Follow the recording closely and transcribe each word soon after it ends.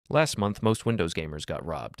Last month, most Windows gamers got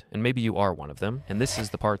robbed, and maybe you are one of them, and this is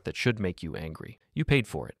the part that should make you angry. You paid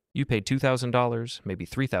for it. You paid $2,000, maybe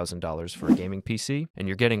 $3,000 for a gaming PC, and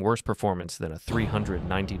you're getting worse performance than a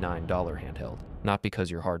 $399 handheld. Not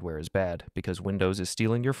because your hardware is bad, because Windows is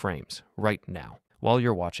stealing your frames, right now, while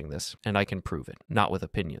you're watching this, and I can prove it, not with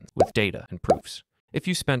opinions, with data and proofs. If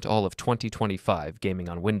you spent all of 2025 gaming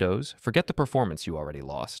on Windows, forget the performance you already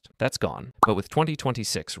lost. That's gone. But with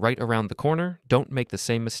 2026 right around the corner, don't make the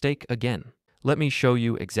same mistake again. Let me show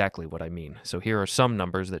you exactly what I mean. So here are some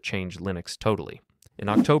numbers that changed Linux totally. In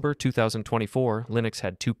October 2024, Linux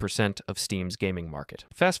had 2% of Steam's gaming market.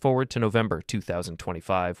 Fast forward to November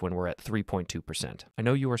 2025 when we're at 3.2%. I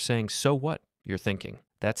know you are saying, so what? You're thinking.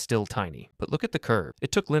 That's still tiny. But look at the curve.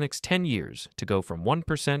 It took Linux 10 years to go from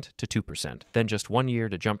 1% to 2%, then just 1 year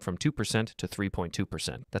to jump from 2% to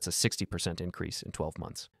 3.2%. That's a 60% increase in 12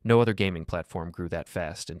 months. No other gaming platform grew that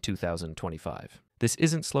fast in 2025. This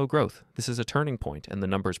isn't slow growth. This is a turning point, and the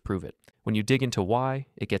numbers prove it. When you dig into why,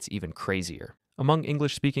 it gets even crazier. Among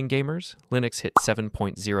English-speaking gamers, Linux hit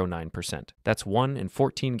 7.09%. That's 1 in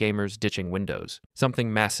 14 gamers ditching Windows.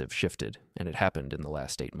 Something massive shifted, and it happened in the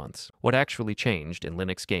last 8 months. What actually changed in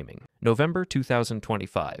Linux gaming? November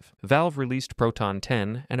 2025. Valve released Proton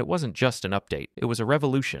 10, and it wasn't just an update. It was a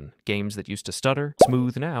revolution. Games that used to stutter,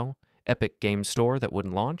 smooth now. Epic Games Store that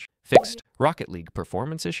wouldn't launch, fixed. Rocket League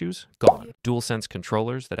performance issues, gone. DualSense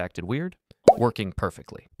controllers that acted weird, working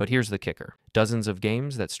perfectly. But here's the kicker. Dozens of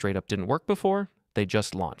games that straight up didn't work before, they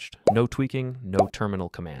just launched. No tweaking, no terminal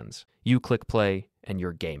commands. You click play, and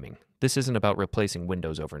you're gaming. This isn't about replacing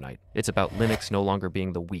Windows overnight. It's about Linux no longer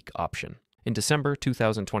being the weak option. In December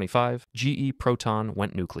 2025, GE-Proton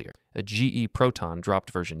went nuclear. A GE-Proton dropped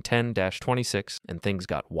version 10-26, and things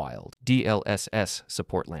got wild. DLSS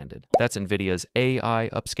support landed. That's NVIDIA's AI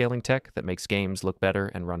upscaling tech that makes games look better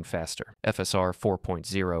and run faster. FSR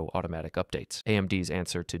 4.0 automatic updates. AMD's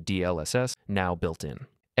answer to DLSS, now built in.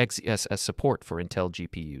 XeSS support for Intel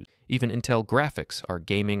GPUs. Even Intel graphics are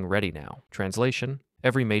gaming ready now. Translation: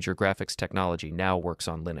 every major graphics technology now works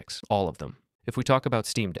on Linux. All of them. If we talk about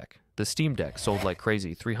Steam Deck, the Steam Deck sold like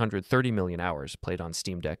crazy. 330 million hours played on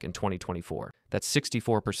Steam Deck in 2024. That's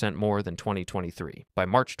 64% more than 2023. By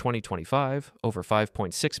March 2025, over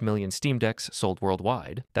 5.6 million Steam Decks sold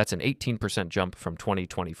worldwide. That's an 18% jump from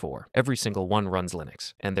 2024. Every single one runs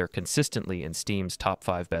Linux, and they're consistently in Steam's top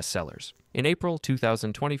 5 bestsellers. In April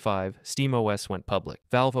 2025, SteamOS went public.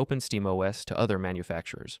 Valve opened SteamOS to other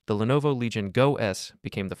manufacturers. The Lenovo Legion Go S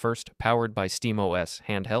became the first powered by SteamOS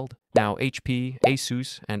handheld. Now HP,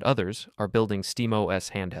 Asus, and others are building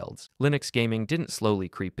SteamOS handhelds. Linux gaming didn't slowly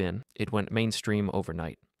creep in, it went mainstream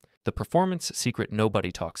overnight. The performance secret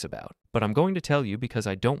nobody talks about. But I'm going to tell you because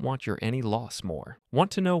I don't want your any loss more.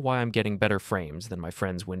 Want to know why I'm getting better frames than my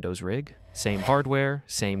friend's Windows rig? Same hardware,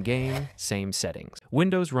 same game, same settings.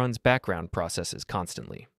 Windows runs background processes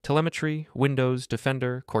constantly. Telemetry, Windows,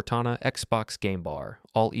 Defender, Cortana, Xbox Game Bar,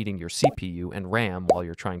 all eating your CPU and RAM while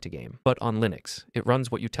you're trying to game. But on Linux, it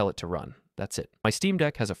runs what you tell it to run. That's it. My Steam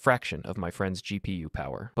Deck has a fraction of my friend's GPU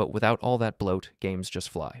power, but without all that bloat, games just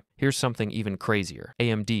fly. Here's something even crazier.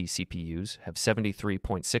 AMD CPUs have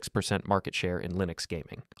 73.6% market share in Linux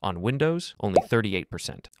gaming. On Windows, only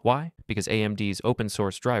 38%. Why? Because AMD's open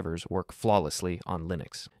source drivers work flawlessly on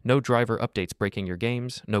Linux. No driver updates breaking your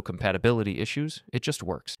games, no compatibility issues, it just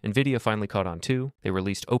works. NVIDIA finally caught on too. They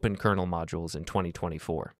released open kernel modules in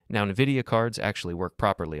 2024. Now NVIDIA cards actually work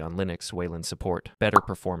properly on Linux, Wayland support, better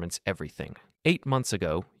performance, everything. 8 months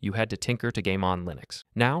ago, you had to tinker to game on Linux.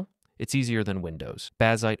 Now, it's easier than Windows.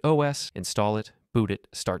 Bazzite OS, install it, boot it,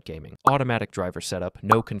 start gaming. Automatic driver setup,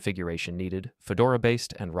 no configuration needed,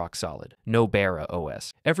 Fedora-based and rock solid. Nobara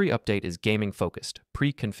OS. Every update is gaming focused,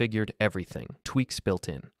 pre-configured everything, tweaks built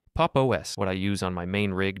in. Pop OS, what I use on my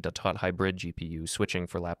main rig, .hot hybrid GPU switching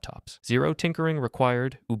for laptops. Zero tinkering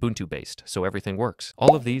required, Ubuntu-based, so everything works.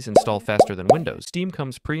 All of these install faster than Windows. Steam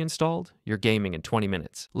comes pre-installed, you're gaming in 20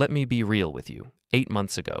 minutes. Let me be real with you. 8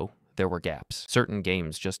 months ago, there were gaps. Certain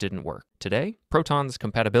games just didn't work. Today, Proton's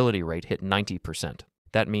compatibility rate hit 90%.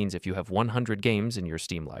 That means if you have 100 games in your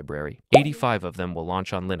Steam library, 85 of them will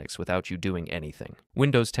launch on Linux without you doing anything.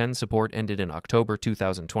 Windows 10 support ended in October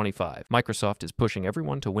 2025. Microsoft is pushing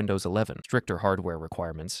everyone to Windows 11. Stricter hardware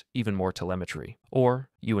requirements, even more telemetry. Or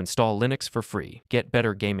you install Linux for free, get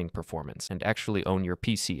better gaming performance, and actually own your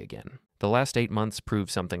PC again. The last 8 months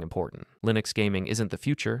proved something important. Linux gaming isn't the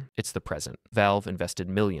future, it's the present. Valve invested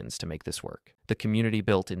millions to make this work. The community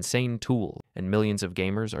built insane tools, and millions of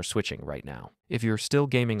gamers are switching right now. If you're still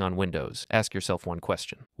gaming on Windows, ask yourself one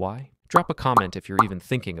question. Why? Drop a comment if you're even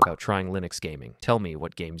thinking about trying Linux gaming. Tell me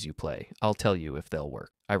what games you play. I'll tell you if they'll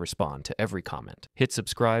work. I respond to every comment. Hit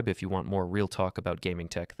subscribe if you want more real talk about gaming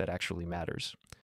tech that actually matters.